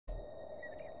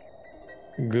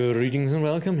Greetings and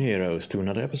welcome, heroes, to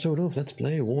another episode of Let's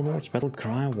Play Warlords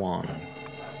Battlecry 1.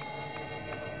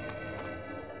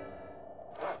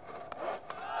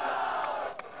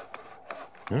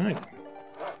 Alright.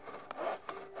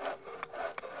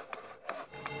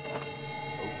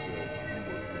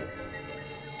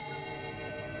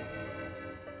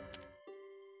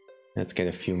 Let's get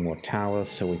a few more towers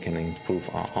so we can improve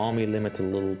our army limit a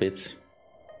little bit.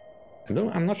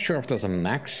 I'm not sure if there's a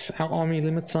max army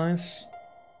limit size.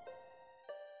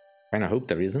 Kinda hope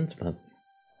there isn't, but...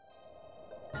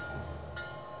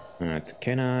 Alright,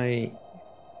 can I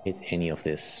hit any of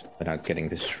this without getting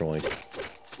destroyed?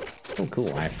 Oh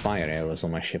cool, I have fire arrows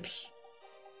on my ships.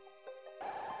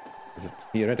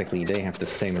 Theoretically, they have the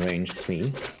same range as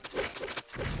me.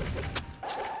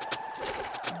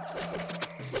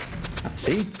 Ah,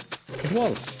 see? It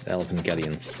was Elven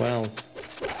Galleons. Well...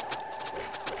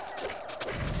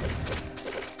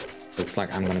 looks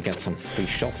like I'm gonna get some free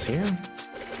shots here.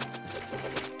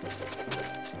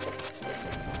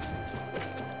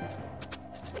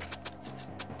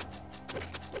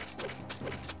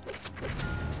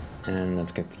 And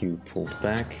let's get you pulled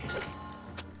back.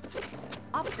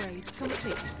 Upgrade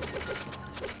complete.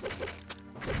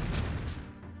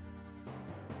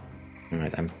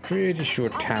 Alright, I'm pretty sure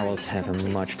towers have a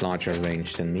much larger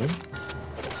range than me.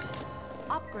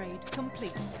 Upgrade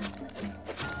complete.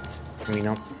 Can we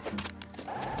not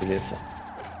do this?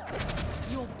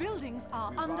 Your buildings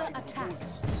are under attack.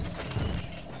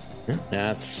 Yeah,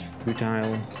 that's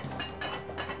futile.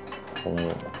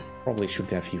 Although, probably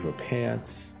should have you repaired.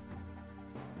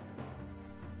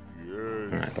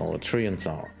 Alright, all the treants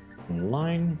are in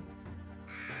line.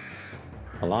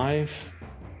 Alive.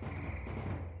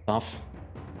 Tough.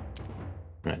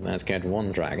 Alright, let's get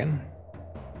one dragon.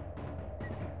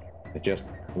 I just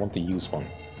want to use one.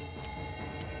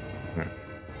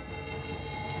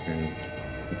 And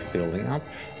keep building up.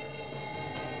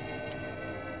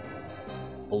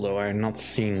 Although I've not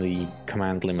seen the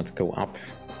command limit go up.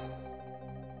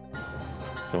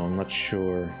 So I'm not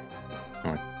sure...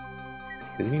 Oh,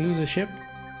 did we lose a ship?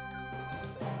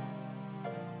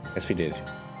 Yes, we did.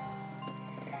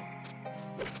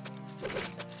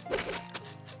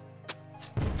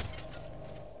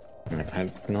 Right,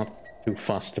 I'm not too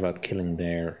fussed about killing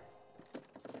their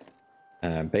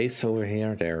base over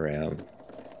here, their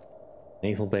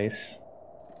naval base.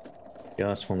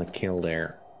 Just want to kill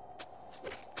their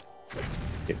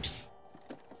ships.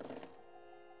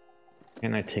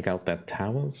 Can I take out that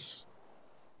towers?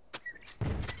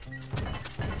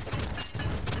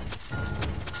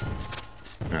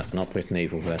 Not with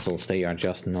naval vessels, they are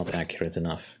just not accurate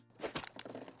enough.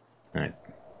 Alright.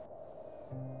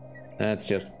 Let's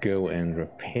just go and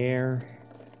repair.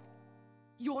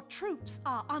 Your troops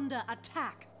are under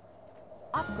attack.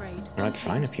 Upgrade. Alright,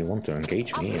 fine if you want to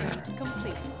engage me. Upgrade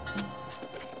complete.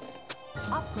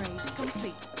 Upgrade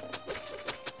complete.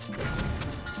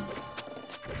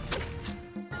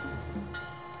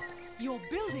 Your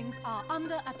buildings are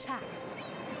under attack.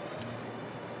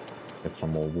 Get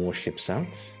some more warships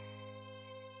out.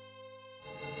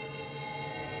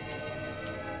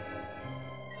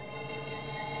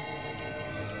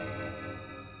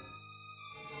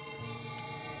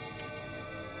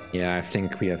 Yeah, I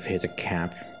think we have hit a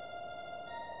cap.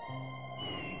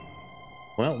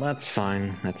 Well, that's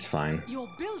fine, that's fine. Your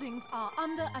buildings are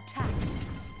under attack.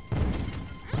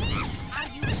 Are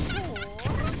you sure?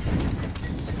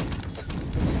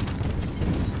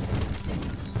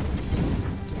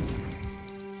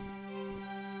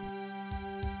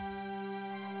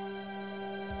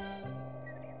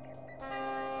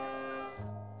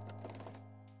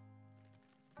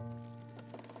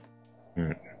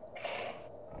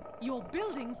 Your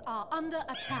buildings are under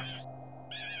attack.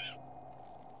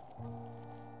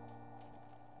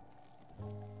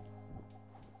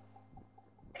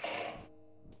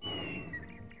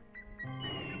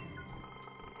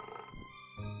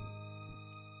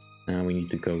 Now we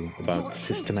need to go about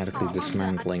systematically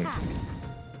dismantling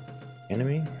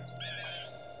enemy.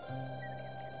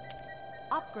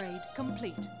 Upgrade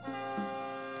complete.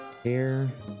 Here.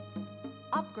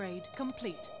 Upgrade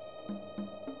complete.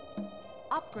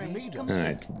 Upgrade complete.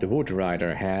 Alright, the Wood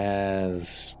Rider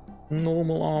has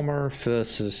normal armor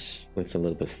versus with a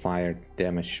little bit of fire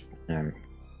damage.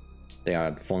 They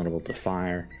are vulnerable to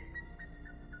fire.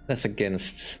 That's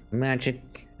against magic.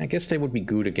 I guess they would be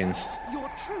good against Your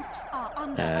troops are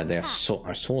under their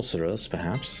attack. sorcerers,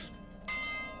 perhaps.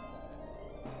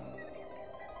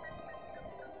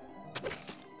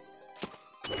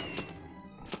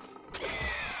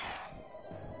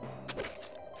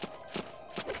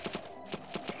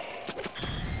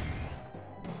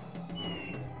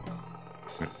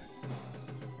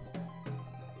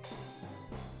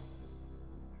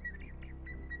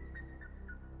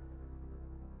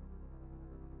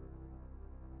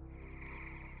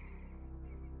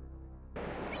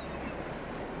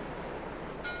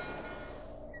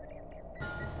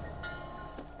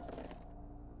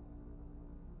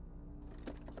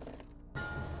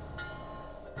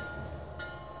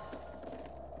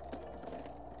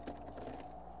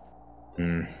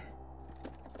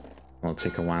 It'll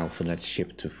take a while for that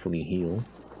ship to fully heal.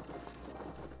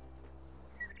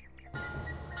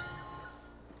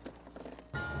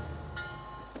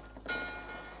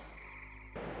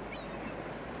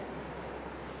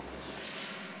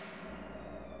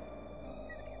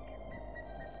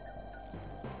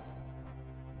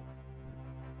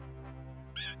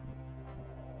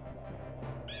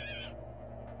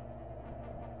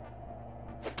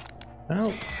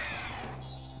 Well,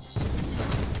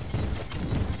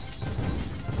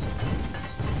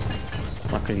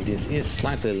 luckily this is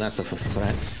slightly less of a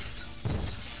threat.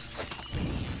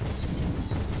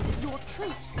 Your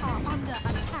troops are under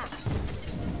attack.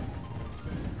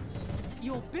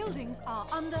 Your buildings are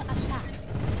under attack.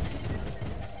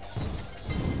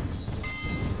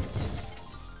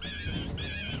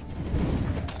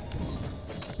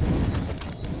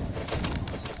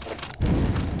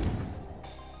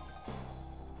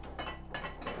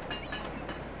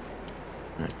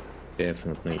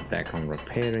 Definitely back on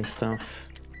repairing stuff.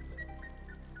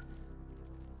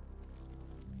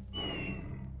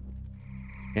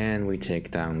 And we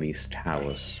take down these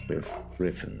towers with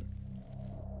Griffin.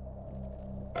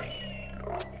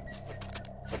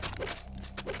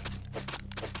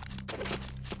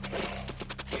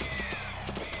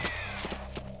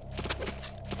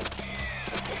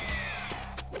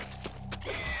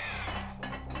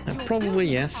 Probably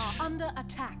yes. Under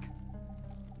attack.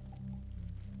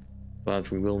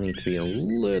 But we will need to be a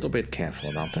little bit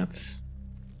careful about that.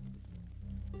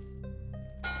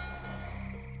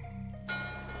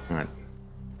 Alright.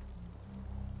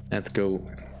 Let's go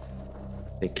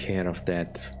take care of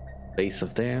that base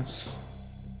of theirs.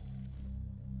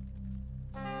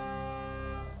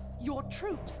 Your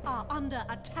troops are under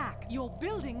attack. Your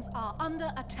buildings are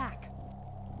under attack.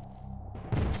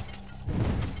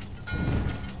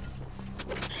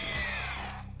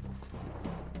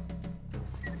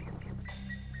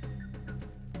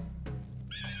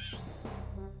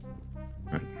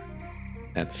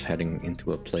 That's heading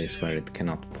into a place where it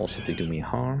cannot possibly do me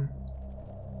harm.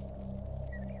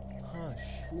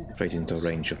 Straight into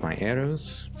range of my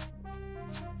arrows.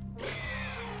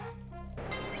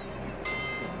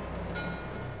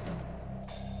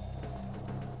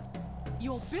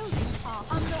 Your buildings are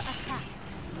under attack.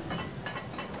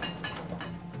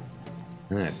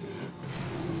 Alright.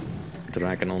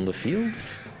 Dragon on the field.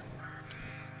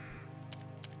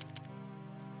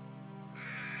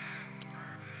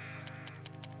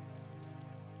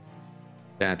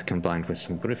 That combined with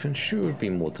some Griffin should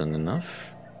be more than enough.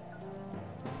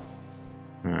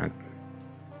 Alright.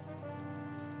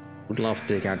 Would love to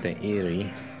take out the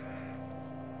Eerie.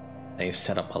 They've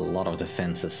set up a lot of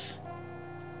defenses.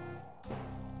 I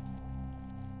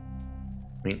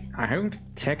mean, I don't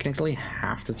technically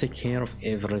have to take care of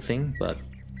everything, but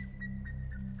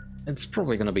it's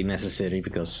probably gonna be necessary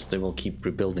because they will keep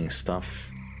rebuilding stuff.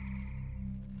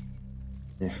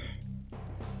 Yeah.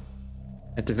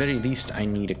 At the very least, I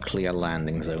need a clear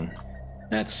landing zone.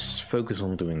 Let's focus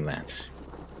on doing that.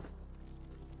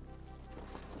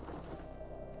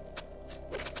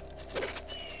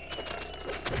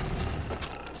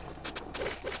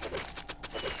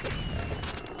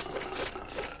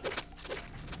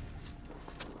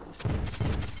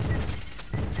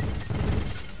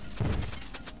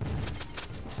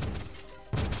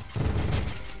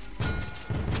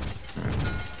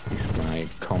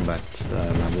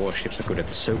 My warships are good at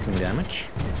soaking damage.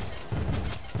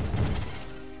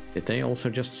 Did they also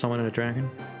just summon a dragon?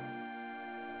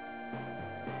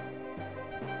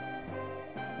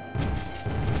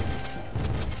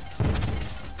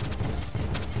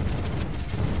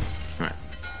 Alright.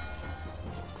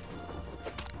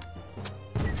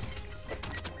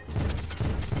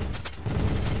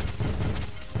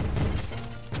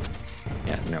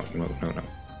 Yeah, no.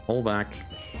 Hold back.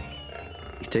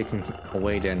 He's taking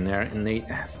away their naval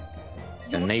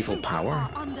power.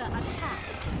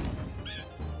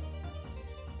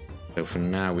 So for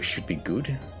now we should be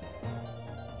good.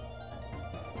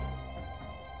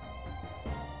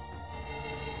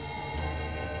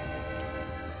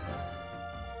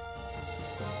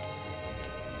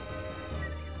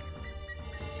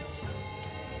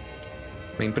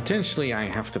 I mean, potentially I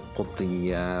have to put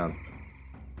the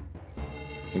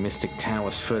Mystic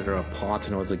Towers further apart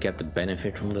in order to get the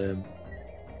benefit from the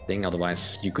thing,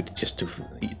 otherwise you could just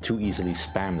too easily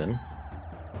spam them.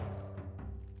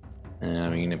 I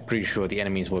mean, I'm pretty sure the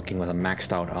enemy is working with a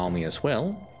maxed out army as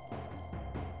well.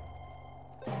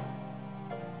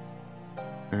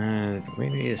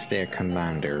 Where is their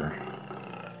commander?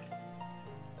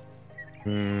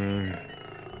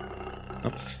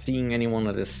 Not seeing anyone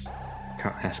that has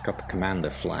got the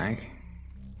commander flag.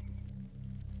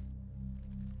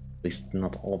 At least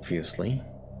not obviously.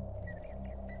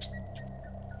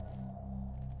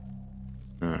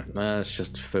 Alright, let's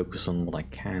just focus on what I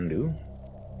can do.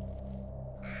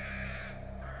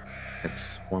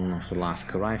 That's one of the last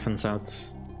Caraifans out.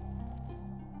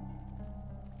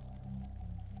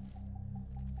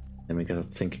 Then we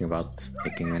got thinking about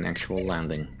making an actual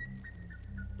landing.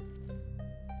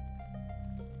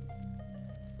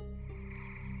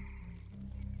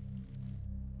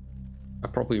 I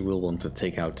probably will want to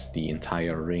take out the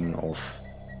entire ring of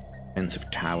defensive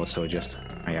towers, so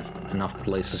I have enough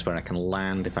places where I can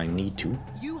land if I need to.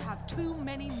 You have too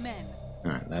many men.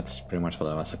 Alright, that's pretty much what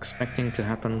I was expecting to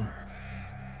happen.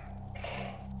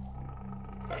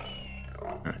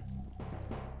 Alright.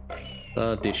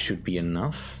 But this should be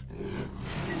enough.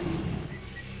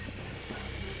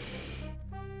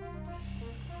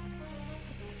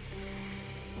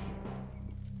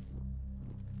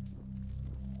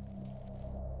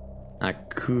 I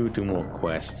could do more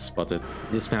quests, but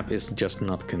this map is just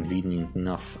not convenient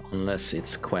enough unless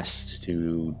it's quests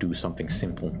to do something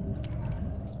simple.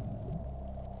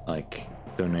 Like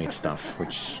donate stuff,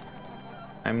 which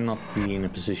I'm not really in a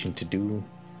position to do.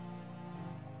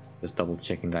 Just double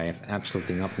checking that I have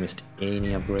absolutely not missed any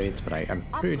upgrades, but I'm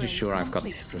pretty sure I've got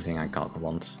everything I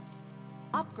want.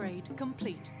 Upgrade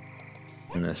complete.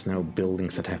 And there's no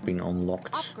buildings that have been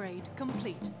unlocked. Upgrade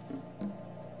complete.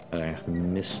 That I have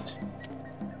missed.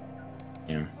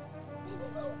 Yeah.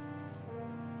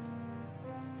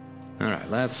 Alright,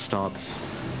 let's start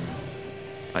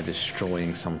by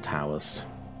destroying some towers.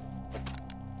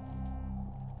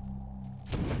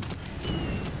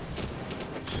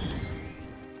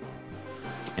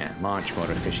 Yeah, much more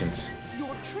efficient.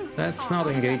 Let's not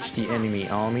engage the enemy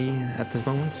army at the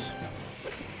moment.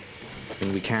 I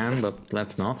mean, we can, but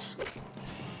let's not.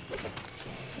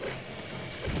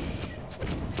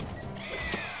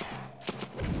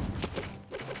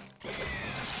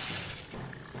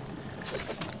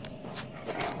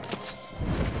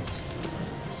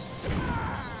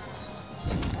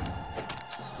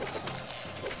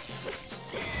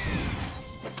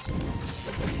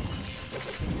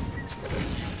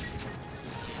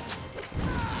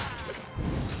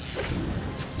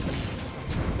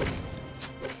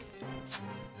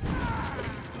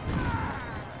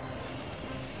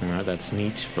 That's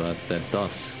neat, but that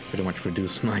does pretty much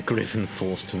reduce my Griffin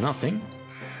force to nothing.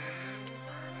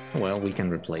 Well, we can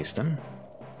replace them.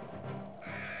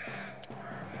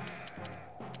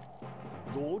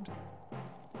 Lord?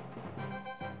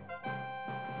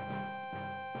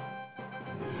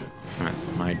 Alright,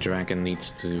 my dragon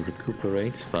needs to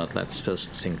recuperate, but let's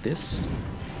first sink this.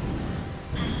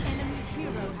 An enemy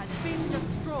hero has been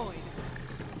destroyed.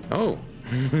 Oh!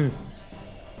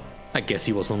 I guess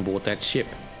he was on board that ship.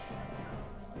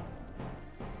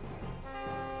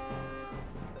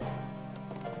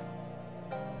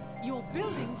 Your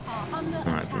buildings are under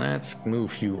Alright, attack. let's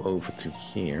move you over to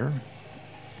here.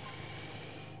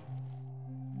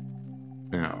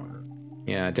 Now,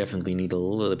 yeah, I definitely need a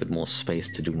little bit more space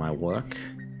to do my work.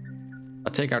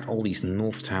 I'll take out all these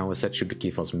north towers, that should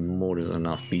give us more than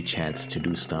enough beachheads to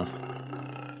do stuff.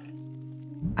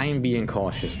 I am being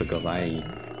cautious because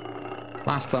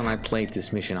last time I played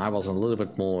this mission I was a little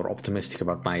bit more optimistic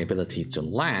about my ability to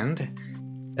land,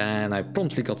 and I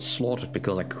promptly got slaughtered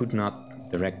because I could not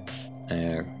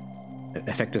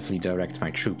effectively direct my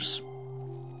troops.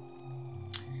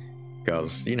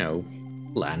 Because, you know,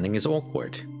 landing is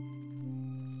awkward.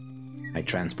 My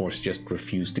transports just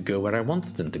refused to go where I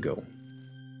wanted them to go.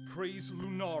 Praise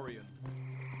Lunarian.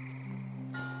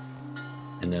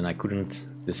 And then I couldn't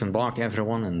disembark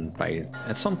everyone, and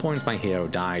at some point my hero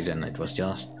died, and it was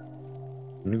just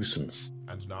nuisance.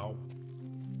 And now?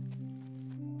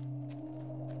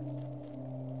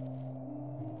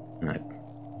 Right.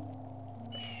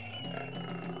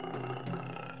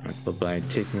 But by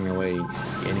taking away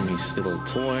the enemy's little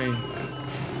toy,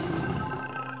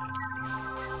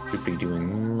 should be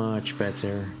doing much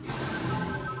better.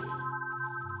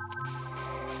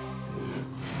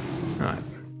 Alright.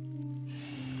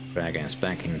 Dragon is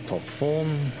back in top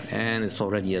form, and it's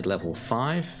already at level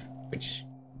 5, which...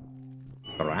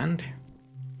 grand.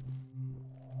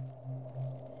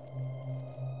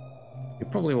 We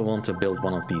probably will want to build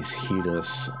one of these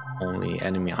healers on the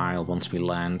enemy isle once we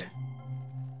land.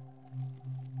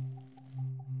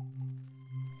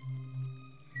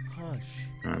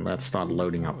 And let's start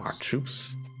loading up our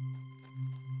troops.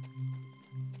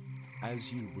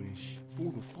 As you wish.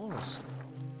 For the forest.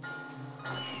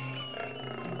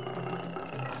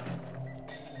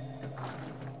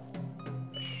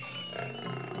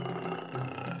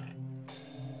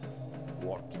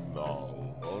 What now?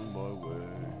 On my way.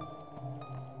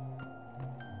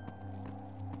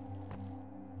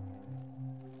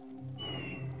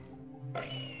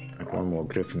 more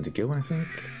griffin to go, I think.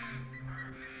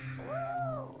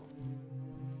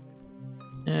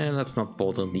 And that's not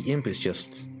important. The imp is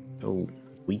just so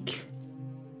weak.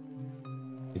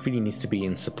 It really needs to be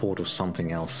in support of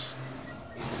something else.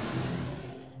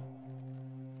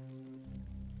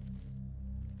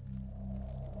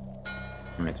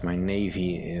 Alright, my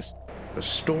navy is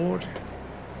restored.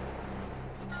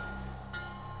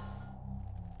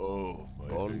 Oh,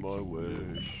 on my way,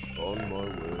 on my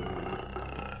way.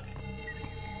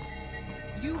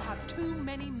 You have too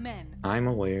many men. I'm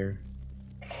aware.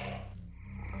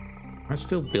 I'm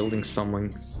still building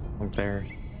something there.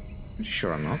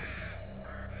 Sure I'm not.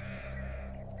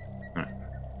 Alright.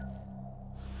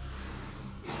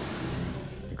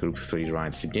 Group 3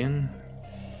 rides again.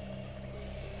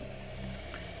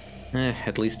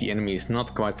 At least the enemy is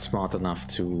not quite smart enough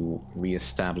to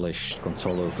re-establish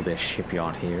control over their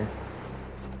shipyard here.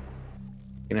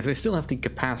 And if they still have the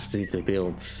capacity to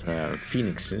build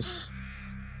phoenixes,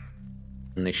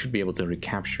 then they should be able to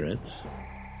recapture it.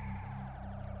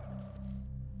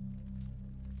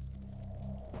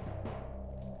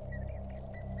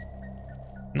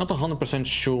 Not 100%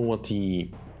 sure what the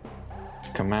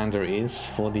commander is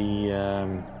for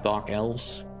the Dark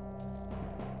Elves.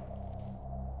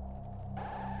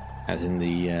 As in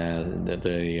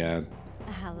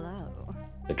Hello.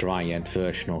 the Dryad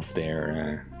version of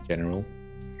their general.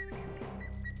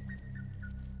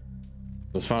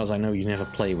 As far as I know, you never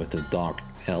play with the Dark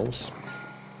Elves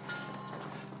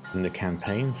in the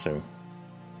campaign, so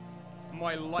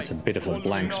it's a bit of a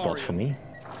blank spot for me.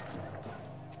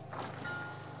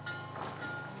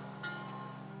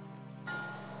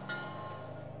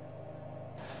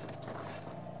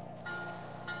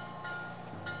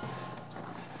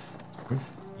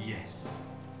 Yes.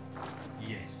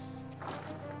 Yes.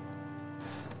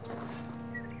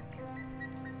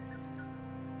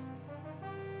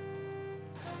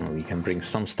 Well, we can bring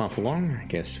some stuff along. I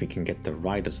guess we can get the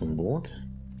riders on board.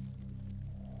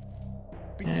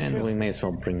 And we may as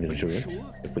well bring the druid,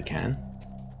 if we can.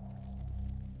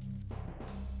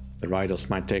 The riders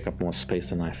might take up more space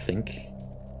than I think.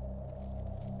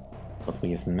 But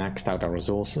we have maxed out our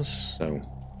resources, so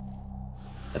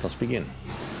let us begin.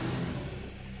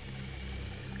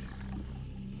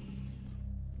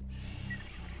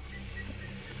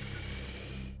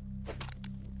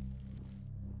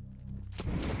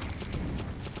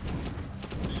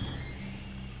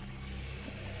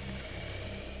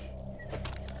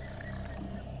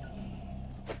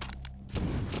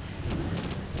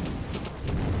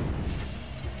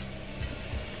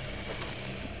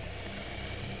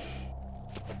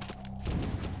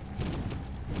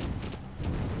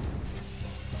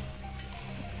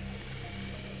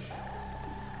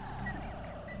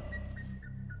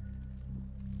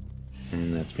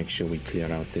 And let's make sure we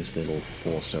clear out this little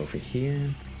force over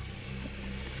here.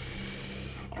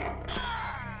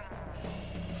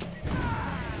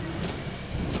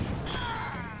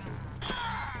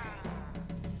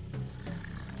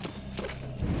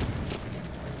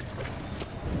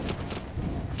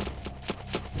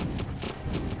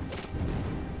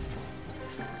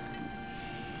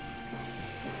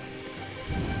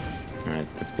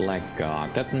 Alright, the Black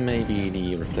Guard. That may be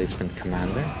the replacement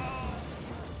commander.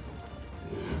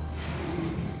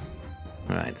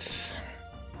 Alright.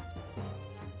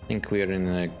 I think we're in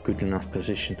a good enough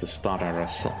position to start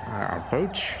our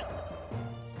approach.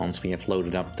 Once we have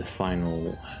loaded up the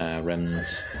final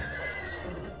remnants.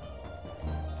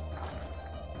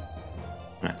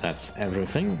 Alright, that's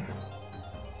everything.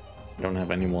 I don't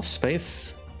have any more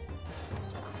space.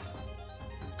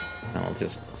 I'll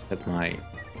just set my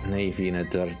navy in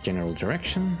a general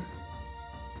direction.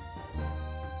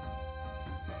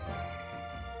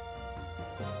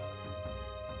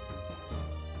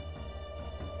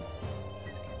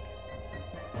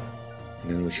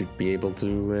 And we should be able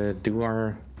to do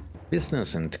our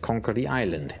business and conquer the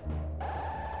island.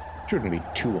 Shouldn't be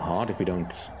too hard if we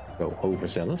don't go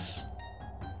overzealous.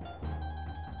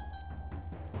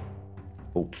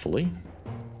 Hopefully.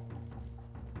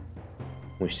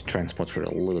 Wish the transports were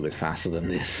a little bit faster than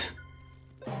this.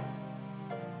 A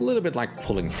little bit like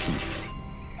pulling teeth.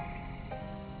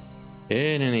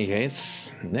 In any case,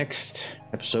 next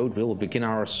episode we'll begin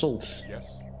our assault. Yes.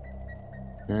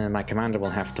 My commander will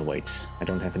have to wait. I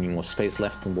don't have any more space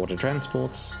left on board the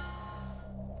transports.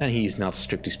 And he's not,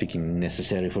 strictly speaking,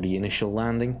 necessary for the initial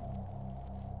landing.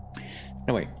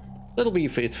 Anyway, that'll be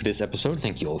it for this episode.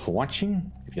 Thank you all for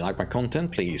watching. If you like my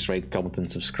content, please rate, comment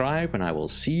and subscribe, and I will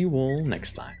see you all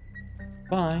next time.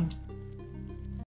 Bye!